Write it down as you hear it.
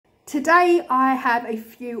Today I have a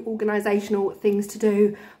few organisational things to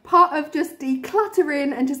do, part of just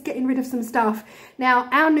decluttering and just getting rid of some stuff. Now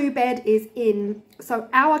our new bed is in, so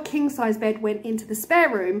our king size bed went into the spare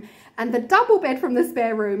room, and the double bed from the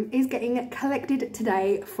spare room is getting collected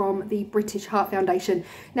today from the British Heart Foundation.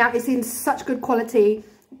 Now it's in such good quality,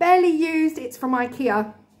 barely used, it's from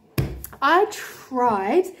IKEA. I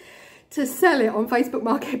tried to sell it on Facebook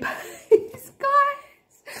Marketplace,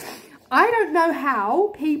 guys. I don't know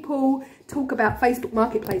how people talk about Facebook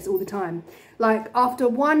Marketplace all the time. Like after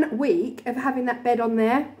 1 week of having that bed on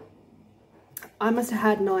there, I must have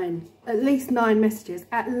had at least nine messages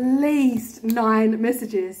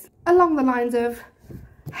along the lines of,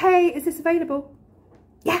 hey, is this available?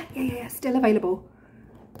 Yeah, still available.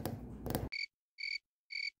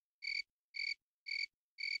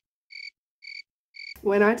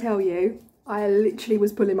 When I tell you, I literally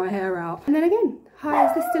was pulling my hair out. And then again, hi,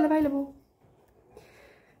 is this still available?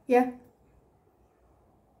 Yeah.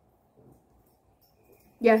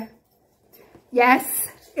 Yes,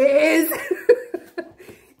 it is.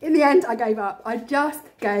 In the end, I gave up. I just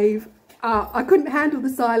gave up. I couldn't handle the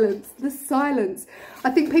silence. I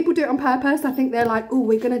think people do it on purpose. I think they're like, oh,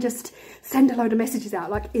 we're going to just send a load of messages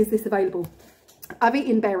out. Like, is this available? I've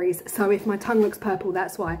eaten berries, so if my tongue looks purple,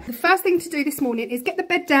 that's why. The first thing to do this morning is get the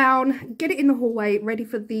bed down, get it in the hallway, ready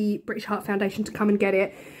for the British Heart Foundation to come and get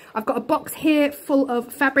it. I've got a box here full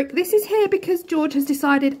of fabric. This is here because George has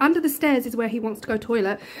decided under the stairs is where he wants to go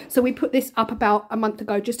toilet. So we put this up about a month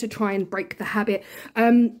ago just to try and break the habit.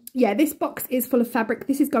 Yeah, this box is full of fabric.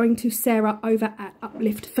 This is going to Sarah over at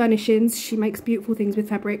Uplift Furnishings. She makes beautiful things with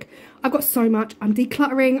fabric. I've got so much. I'm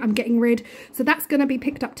decluttering, I'm getting rid. So that's going to be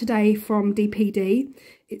picked up today from DPD.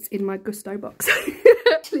 It's in my Gusto box.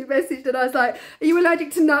 Actually messaged and I was like, are you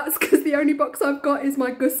allergic to nuts? Because the only box I've got is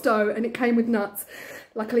my Gusto and it came with nuts.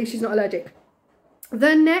 Luckily she's not allergic.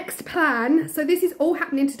 The next plan, so this is all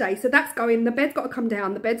happening today. So that's going, the bed's got to come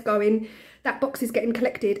down, the bed's going, that box is getting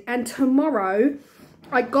collected. And tomorrow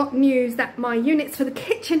I got news that my units for the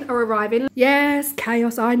kitchen are arriving. Yes,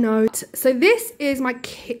 chaos, I know. So this is my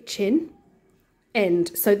kitchen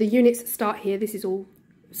end. So the units start here. This is all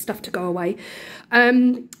stuff to go away.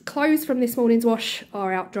 Clothes from this morning's wash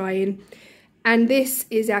are out drying. And this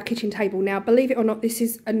is our kitchen table. Now, believe it or not, this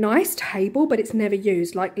is a nice table, but it's never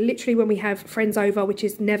used. Like literally when we have friends over, which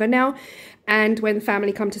is never now, and when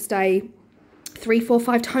family come to stay 3, 4,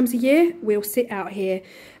 5 times a year, we'll sit out here.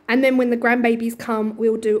 And then when the grandbabies come,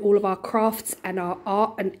 we'll do all of our crafts and our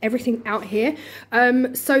art and everything out here.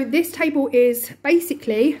 So this table is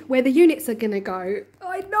basically where the units are gonna go.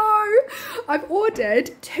 I know! I've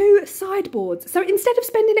ordered 2 sideboards. So instead of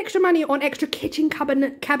spending extra money on extra kitchen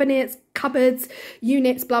cabinets, cupboards,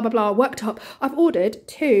 units, blah, blah, blah, worktop, I've ordered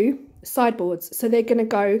 2 sideboards. So they're gonna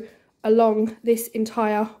go along this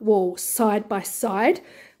entire wall, side by side.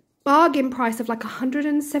 Bargain price of like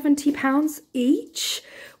 £170 each,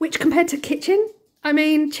 which compared to kitchen, I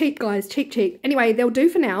mean, cheap guys, cheap. Anyway, they'll do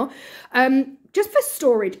for now. Just for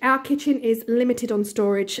storage, our kitchen is limited on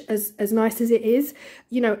storage, as nice as it is.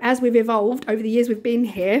 You know, as we've evolved over the years we've been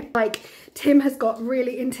here, like Tim has got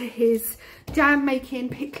really into his jam making,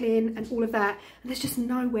 pickling and all of that, and there's just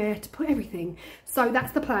nowhere to put everything. So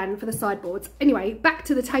that's the plan for the sideboards. Anyway, back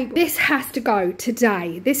to the table. This has to go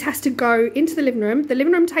today. This has to go into the living room. The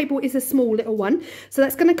living room table is a small little one, so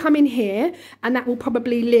that's going to come in here, and that will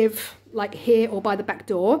probably live like here or by the back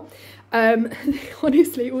door.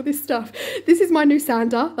 Honestly, all this stuff. This is my new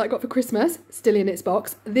sander that I got for Christmas, still in its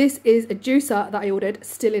box. This is a juicer that I ordered,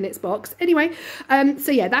 still in its box. Anyway,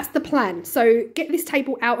 so yeah, that's the plan. So get this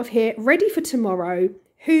table out of here, ready for tomorrow.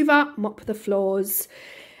 Hoover, mop the floors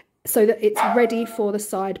so that it's ready for the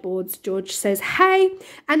sideboards. George says, hey,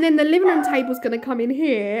 and then the living room table's going to come in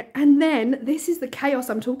here, and then this is the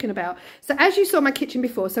chaos I'm talking about. So as you saw my kitchen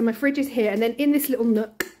before, so my fridge is here, and then in this little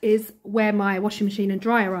nook is where my washing machine and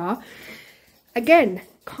dryer are. Again,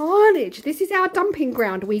 carnage. This is our dumping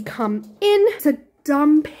ground. We come in, it's a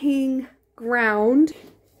dumping ground.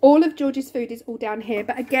 All of George's food is all down here,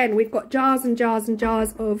 but again, we've got jars and jars and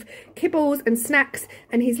jars of kibbles and snacks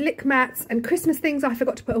and his lick mats and Christmas things I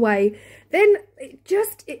forgot to put away. Then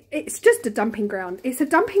it's just a dumping ground. It's a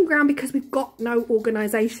dumping ground because we've got no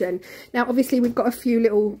organisation. Now, obviously, we've got a few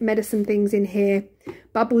little medicine things in here,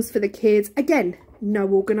 bubbles for the kids. Again, no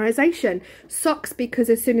organisation. Socks, because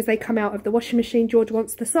as soon as they come out of the washing machine, George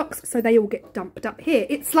wants the socks, so they all get dumped up here.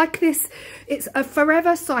 It's like this, it's a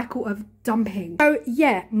forever cycle of dumping. So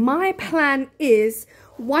yeah, my plan is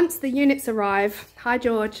once the units arrive, hi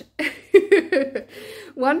George,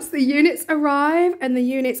 once the units arrive and the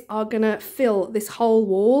units are gonna fill this whole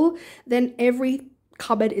wall, then every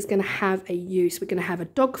cupboard is going to have a use. We're going to have a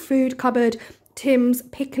dog food cupboard, Tim's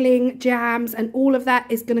pickling, jams, and all of that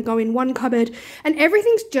is going to go in one cupboard, and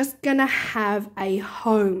everything's just going to have a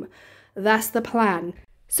home. That's the plan.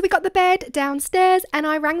 So we got the bed downstairs, and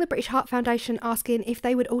I rang the British Heart Foundation asking if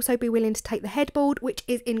they would also be willing to take the headboard, which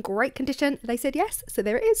is in great condition. They said yes, so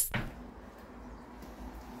there it is.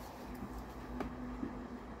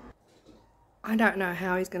 I don't know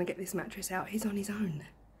how he's going to get this mattress out. He's on his own.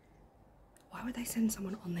 Why would they send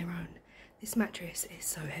someone on their own? This mattress is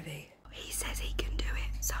so heavy. He says he can do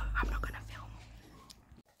it, so I'm not going to film.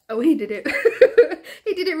 Oh, he did it.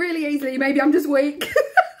 He did it really easily. Maybe I'm just weak.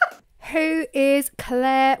 Who is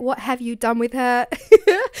Claire? What have you done with her?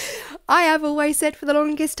 I have always said for the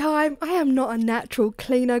longest time, I am not a natural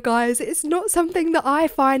cleaner, guys. It's not something that I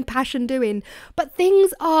find passion doing. But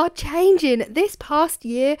things are changing. This past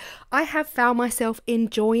year, I have found myself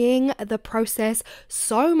enjoying the process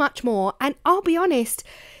so much more. And I'll be honest,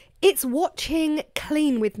 it's watching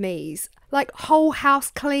clean with me's, like whole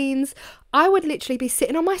house cleans. I would literally be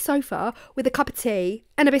sitting on my sofa with a cup of tea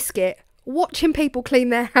and a biscuit, watching people clean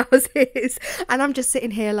their houses, and I'm just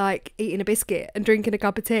sitting here like eating a biscuit and drinking a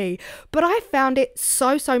cup of tea. But I found it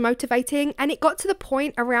so motivating, and it got to the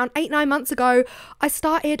point around 8-9 months ago I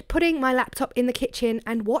started putting my laptop in the kitchen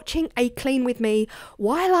and watching a clean with me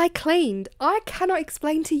while I cleaned. I cannot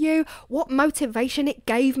explain to you what motivation it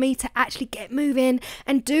gave me to actually get moving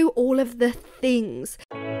and do all of the things.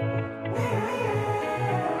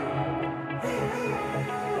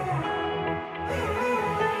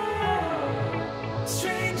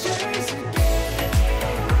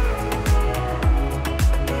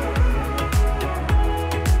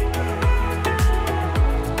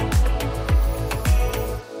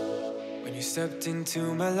 Stepped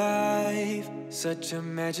into my life, such a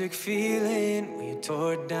magic feeling when you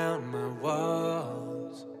tore down my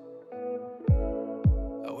walls.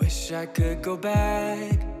 I wish I could go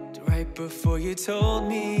back to right before you told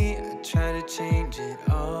me I'd try to change it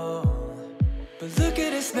all. But look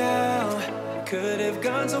at us now, could have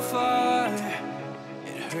gone so far.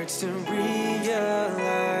 It hurts to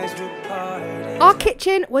realize we're parted. Our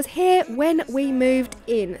kitchen was here when we moved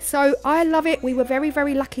in, so I love it. We were very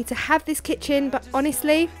lucky to have this kitchen, but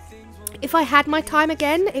honestly, if I had my time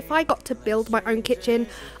again, if I got to build my own kitchen,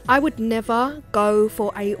 I would never go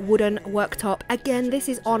for a wooden worktop. Again, this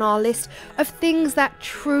is on our list of things that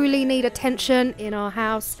truly need attention in our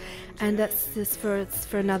house, and that's just for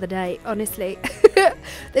another day, honestly.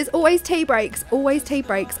 There's always tea breaks, always tea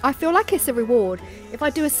breaks. I feel like it's a reward. If I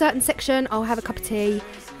do a certain section, I'll have a cup of tea,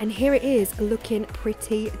 and here it is, looking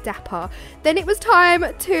pretty dapper. Then it was time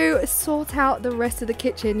to sort out the rest of the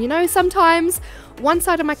kitchen. You know, sometimes one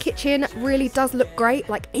side of my kitchen really does look great,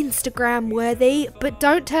 like Instagram worthy, but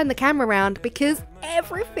don't turn the camera around because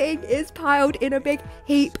everything is piled in a big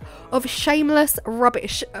heap of shameless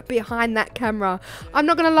rubbish behind that camera. I'm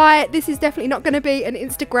not gonna lie, this is definitely not gonna be an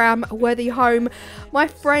Instagram worthy home. My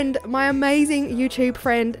friend, my amazing YouTube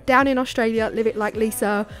friend down in Australia, Live It Like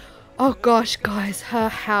Lisa, oh gosh, guys, her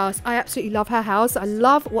house. I absolutely love her house. I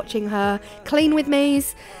love watching her clean with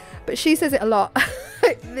me's, but she says it a lot.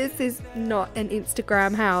 This is not an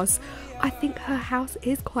Instagram house. I think her house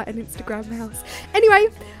is quite an Instagram house. Anyway,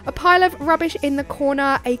 a pile of rubbish in the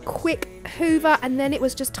corner, a quick hoover, and then it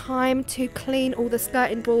was just time to clean all the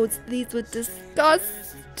skirting boards. These were disgusting.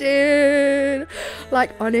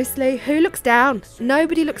 Like, honestly, who looks down?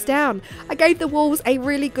 Nobody looks down. I gave the walls a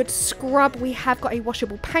really good scrub. We have got a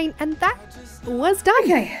washable paint, and that was done.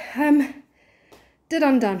 Okay,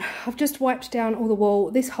 done. I've just wiped down all the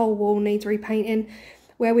wall. This whole wall needs repainting.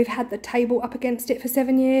 Where we've had the table up against it for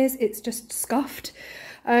 7 years, it's just scuffed.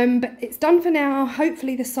 But it's done for now.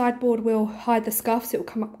 Hopefully the sideboard will hide the scuffs. It will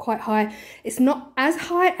come up quite high. It's not as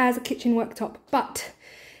high as a kitchen worktop, but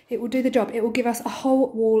it will do the job. It will give us a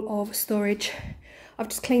whole wall of storage. I've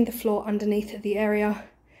just cleaned the floor underneath the area.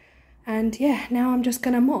 And yeah, now I'm just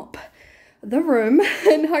gonna mop the room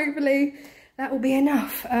and hopefully that will be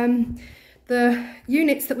enough. The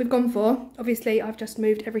units that we've gone for, obviously I've just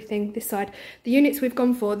moved everything this side. The units we've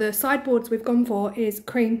gone for, the sideboards we've gone for is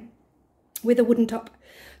cream with a wooden top.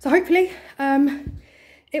 So hopefully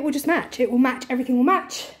it will just match. It will match, everything will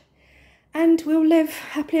match, and we'll live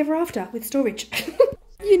happily ever after with storage.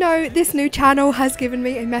 You know, this new channel has given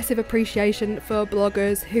me a massive appreciation for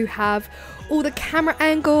bloggers who have all the camera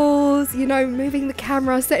angles, you know, moving the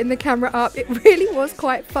camera, setting the camera up. It really was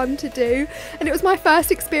quite fun to do, and it was my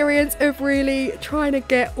first experience of really trying to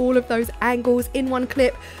get all of those angles in one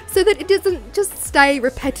clip so that it doesn't just stay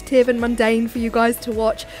repetitive and mundane for you guys to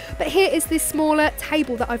watch. But here is this smaller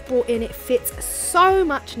table that I've brought in. It fits so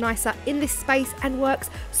much nicer in this space and works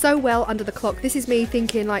so well under the clock. This is me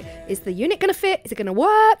thinking, like, is the unit gonna fit? Is it gonna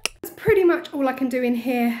work? That's pretty much all I can do in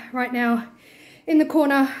here right now. In the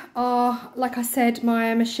corner are, like I said,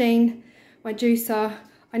 my machine, my juicer.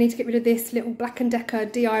 I need to get rid of this little Black & Decker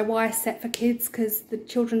DIY set for kids because the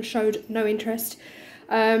children showed no interest.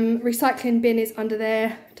 Recycling bin is under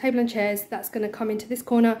there. Table and chairs, that's going to come into this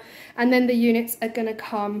corner. And then the units are going to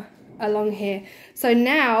come along here. So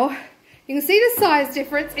now you can see the size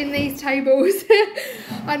difference in these tables.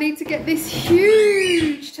 I need to get this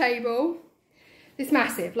huge table. This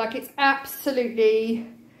massive, like it's absolutely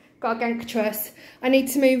gargantuous. I need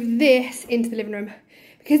to move this into the living room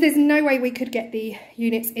because there's no way we could get the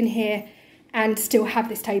units in here and still have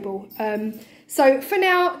this table. So for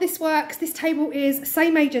now, this works. This table is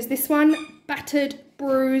same age as this one, battered,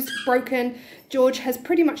 bruised, broken. George has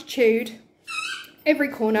pretty much chewed every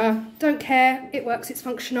corner. Don't care, it works, it's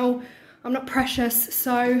functional. I'm not precious,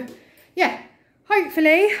 so yeah,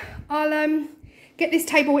 hopefully I'll get this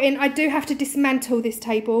table in. I do have to dismantle this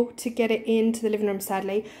table to get it into the living room,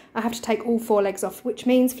 sadly. I have to take all 4 legs off, which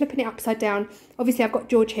means flipping it upside down. Obviously I've got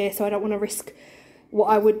George here, so I don't want to risk what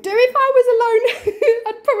I would do if I was alone.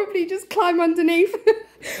 I'd probably just climb underneath.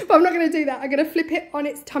 But I'm not going to do that. I'm going to flip it on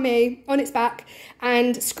its tummy, on its back,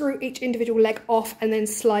 and screw each individual leg off and then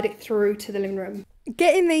slide it through to the living room.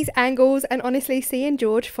 Getting these angles and honestly seeing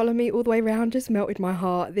George follow me all the way around just melted my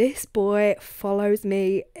heart. This boy follows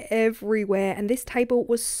me everywhere, and this table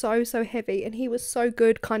was so heavy and he was so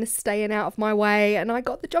good kind of staying out of my way, and I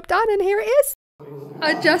got the job done, and here it is.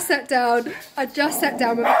 I just sat down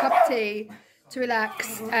with a cup of tea to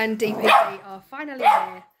relax, and DPD are finally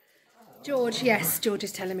here. George, yes, George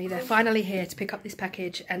is telling me they're finally here to pick up this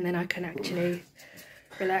package, and then I can actually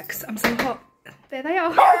relax. I'm so hot. There they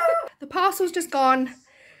are. The parcel's just gone.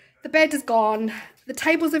 The bed is gone. The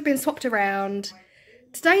tables have been swapped around.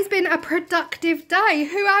 Today's been a productive day.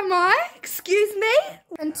 Who am I? Excuse me?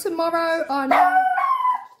 And tomorrow, oh no.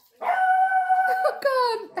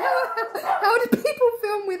 Oh God. How do people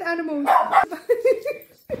film with animals?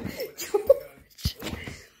 George.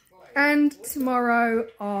 And tomorrow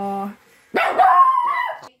are...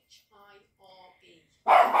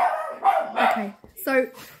 Okay, so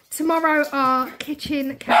tomorrow are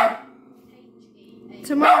kitchen cabinet.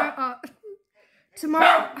 Tomorrow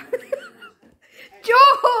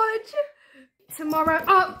George!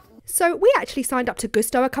 Tomorrow So we actually signed up to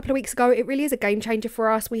Gusto a couple of weeks ago. It really is a game changer for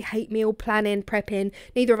us. We hate meal planning, prepping.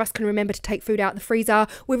 Neither of us can remember to take food out of the freezer.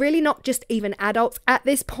 We're really not just even adults at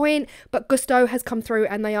this point, but Gusto has come through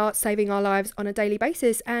and they are saving our lives on a daily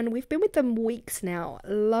basis, and we've been with them weeks now,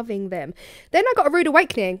 loving them. Then I got a rude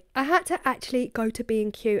awakening. I had to actually go to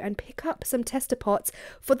B&Q and pick up some tester pots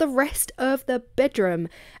for the rest of the bedroom,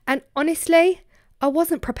 and honestly, I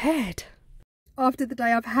wasn't prepared. After the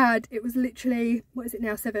day I've had, it was literally, what is it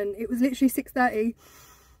now, 7? It was literally 6:30,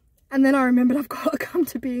 and then I remembered I've got to come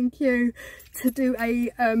to B&Q to do a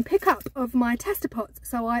pickup of my tester pots.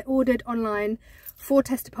 So I ordered online 4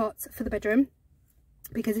 tester pots for the bedroom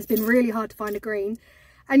because it's been really hard to find a green.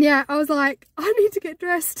 And yeah, I was like, I need to get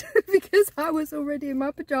dressed because I was already in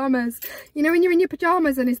my pyjamas. You know when you're in your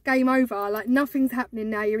pyjamas and it's game over, like nothing's happening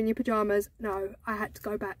now, you're in your pyjamas. No, I had to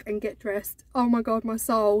go back and get dressed. Oh my God, my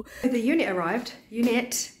soul. The unit arrived.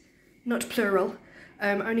 Unit, not plural.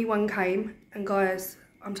 Only one came. And guys,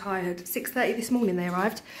 I'm tired. 6:30 this morning they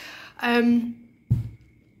arrived.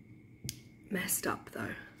 Messed up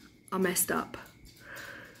though. I messed up.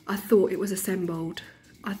 I thought it was assembled.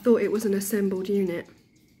 I thought it was an assembled unit.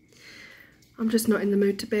 I'm just not in the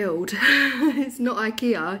mood to build. It's not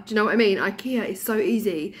IKEA. Do you know what I mean? IKEA is so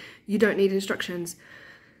easy. You don't need instructions.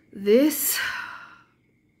 This...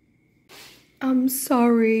 I'm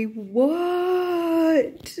sorry,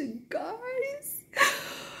 what? Guys?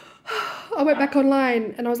 I went back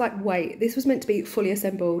online and I was like, wait, this was meant to be fully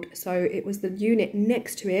assembled. So it was the unit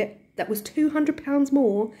next to it that was £200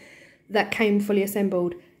 more that came fully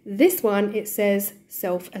assembled. This one, it says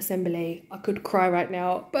self-assembly. I could cry right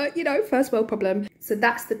now, but you know, first world problem. So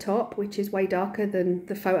that's the top, which is way darker than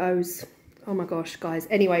the photos. Oh my gosh, guys.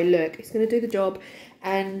 Anyway, look, it's going to do the job,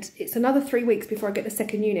 and it's another 3 weeks before I get the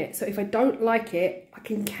second unit. So if I don't like it, I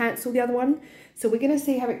can cancel the other one. So we're going to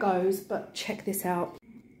see how it goes, but check this out.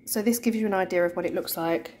 So this gives you an idea of what it looks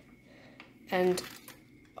like. And,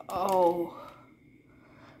 oh,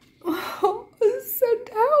 send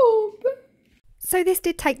help. So this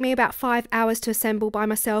did take me about 5 hours to assemble by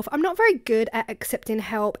myself. I'm not very good at accepting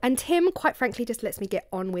help, and Tim, quite frankly, just lets me get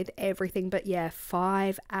on with everything. But yeah,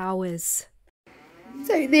 5 hours.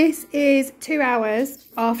 So this is 2 hours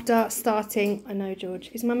after starting. I know,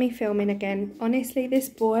 George, is mummy filming again? Honestly, this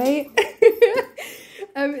boy.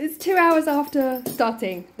 It's 2 hours after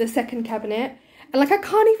starting the second cabinet. And like, I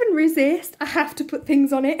can't even resist. I have to put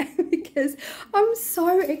things on it because I'm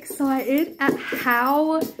so excited at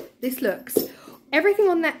how this looks. Everything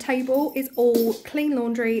on that table is all clean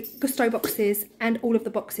laundry, Gusto boxes, and all of the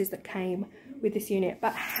boxes that came with this unit.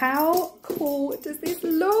 But how cool does this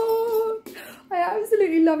look? I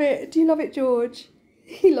absolutely love it. Do you love it, George?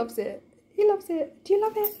 He loves it. He loves it. Do you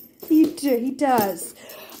love it? You do. He does.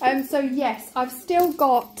 So yes, I've still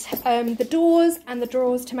got the doors and the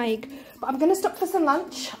drawers to make, but I'm going to stop for some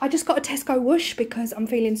lunch. I just got a Tesco whoosh because I'm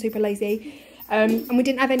feeling super lazy. And we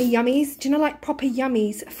didn't have any yummies. Do you know, like proper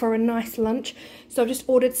yummies for a nice lunch? So I've just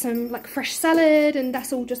ordered some like fresh salad, and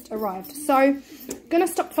that's all just arrived. So gonna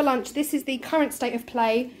stop for lunch. This is the current state of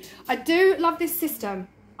play. I do love this system.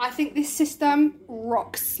 I think this system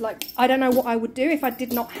rocks. Like, I don't know what I would do if I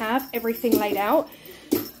did not have everything laid out.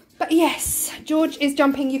 But yes, George is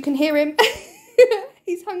jumping. You can hear him.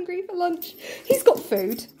 He's hungry for lunch. He's got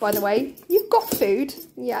food, by the way. You've got food.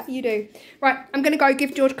 Yeah, you do. Right, I'm going to go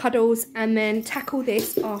give George cuddles and then tackle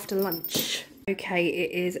this after lunch. Okay,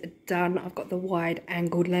 it is done. I've got the wide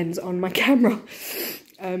angled lens on my camera.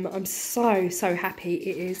 I'm so happy.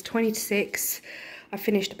 It is 20 to 6. I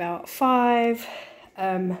finished about 5.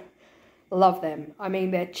 Love them. I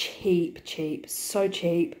mean, they're cheap, so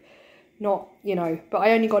cheap. Not, you know, but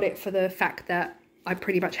I only got it for the fact that I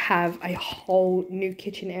pretty much have a whole new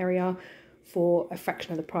kitchen area for a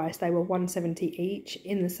fraction of the price. They were $170 each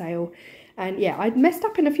in the sale. And yeah, I'd messed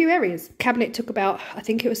up in a few areas. Cabinet took about, I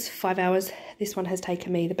think it was 5 hours. This one has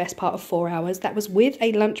taken me the best part of 4 hours. That was with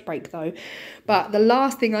a lunch break though. But the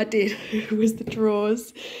last thing I did was the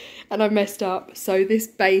drawers, and I messed up. So this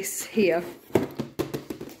base here,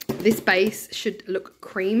 this base should look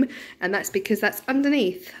cream, and that's because that's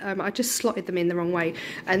underneath. I just slotted them in the wrong way,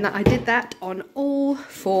 and I did that on all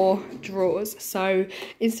 4 drawers. So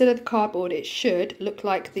instead of the cardboard, it should look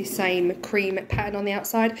like the same cream pattern on the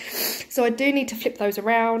outside. So I do need to flip those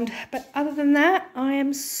around, but other than that, I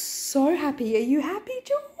am so happy. Are you happy,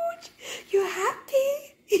 George? You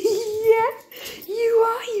happy? Yeah, you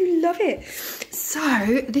are. You love it.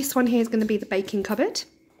 So this one here is going to be the baking cupboard.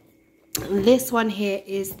 This one here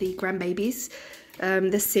is the grandbabies,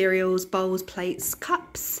 the cereals, bowls, plates,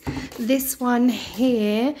 cups. This one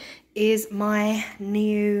here is my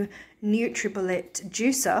new NutriBullet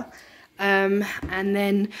juicer, and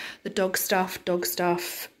then the dog stuff,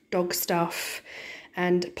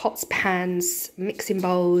 and pots, pans, mixing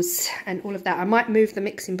bowls, and all of that. I might move the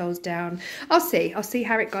mixing bowls down. I'll see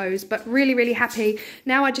how it goes, but really happy.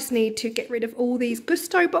 Now I just need to get rid of all these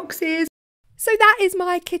Gusto boxes. So that is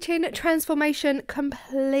my kitchen transformation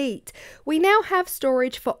complete. We now have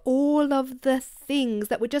storage for all of the things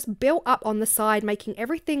that were just built up on the side, making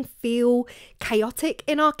everything feel chaotic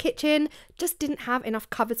in our kitchen. Just didn't have enough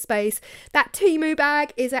cupboard space. That Temu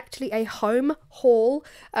bag is actually a home haul.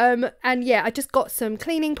 And yeah, I just got some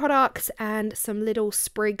cleaning products and some little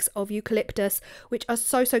sprigs of eucalyptus, which are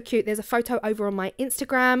so cute. There's a photo over on my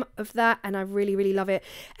Instagram of that, and I really love it.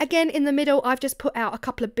 Again, in the middle, I've just put out a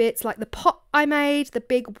couple of bits like the pot I made, the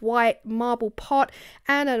big white marble pot,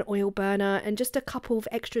 and an oil burner, and just a couple of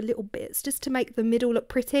extra little bits just to make the middle look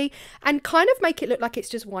pretty and kind of make it look like it's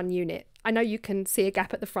just one unit. I know you can see a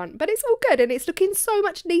gap at the front, but it's all good, and it's looking so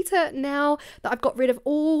much neater now that I've got rid of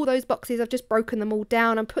all those boxes. I've just broken them all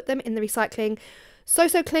down and put them in the recycling. So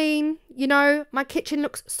clean, you know, my kitchen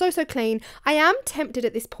looks so clean. I am tempted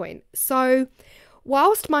at this point. So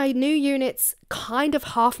whilst my new units kind of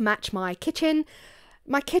half match my kitchen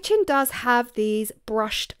does have these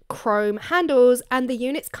brushed chrome handles, and the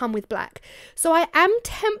units come with black. So I am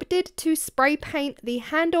tempted to spray paint the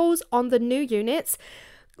handles on the new units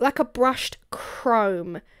like a brushed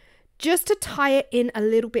chrome, just to tie it in a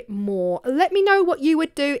little bit more. Let me know what you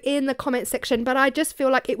would do in the comment section, but I just feel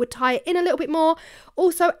like it would tie it in a little bit more.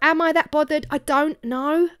 Also, am I that bothered? I don't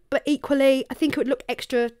know, but equally, I think it would look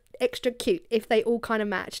extra cute if they all kind of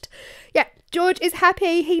matched. Yeah, George is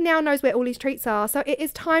happy. He now knows where all his treats are. So it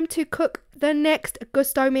is time to cook the next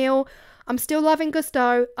Gusto meal. I'm still loving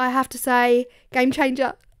Gusto, I have to say. Game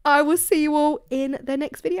changer. I will see you all in the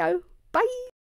next video. Bye.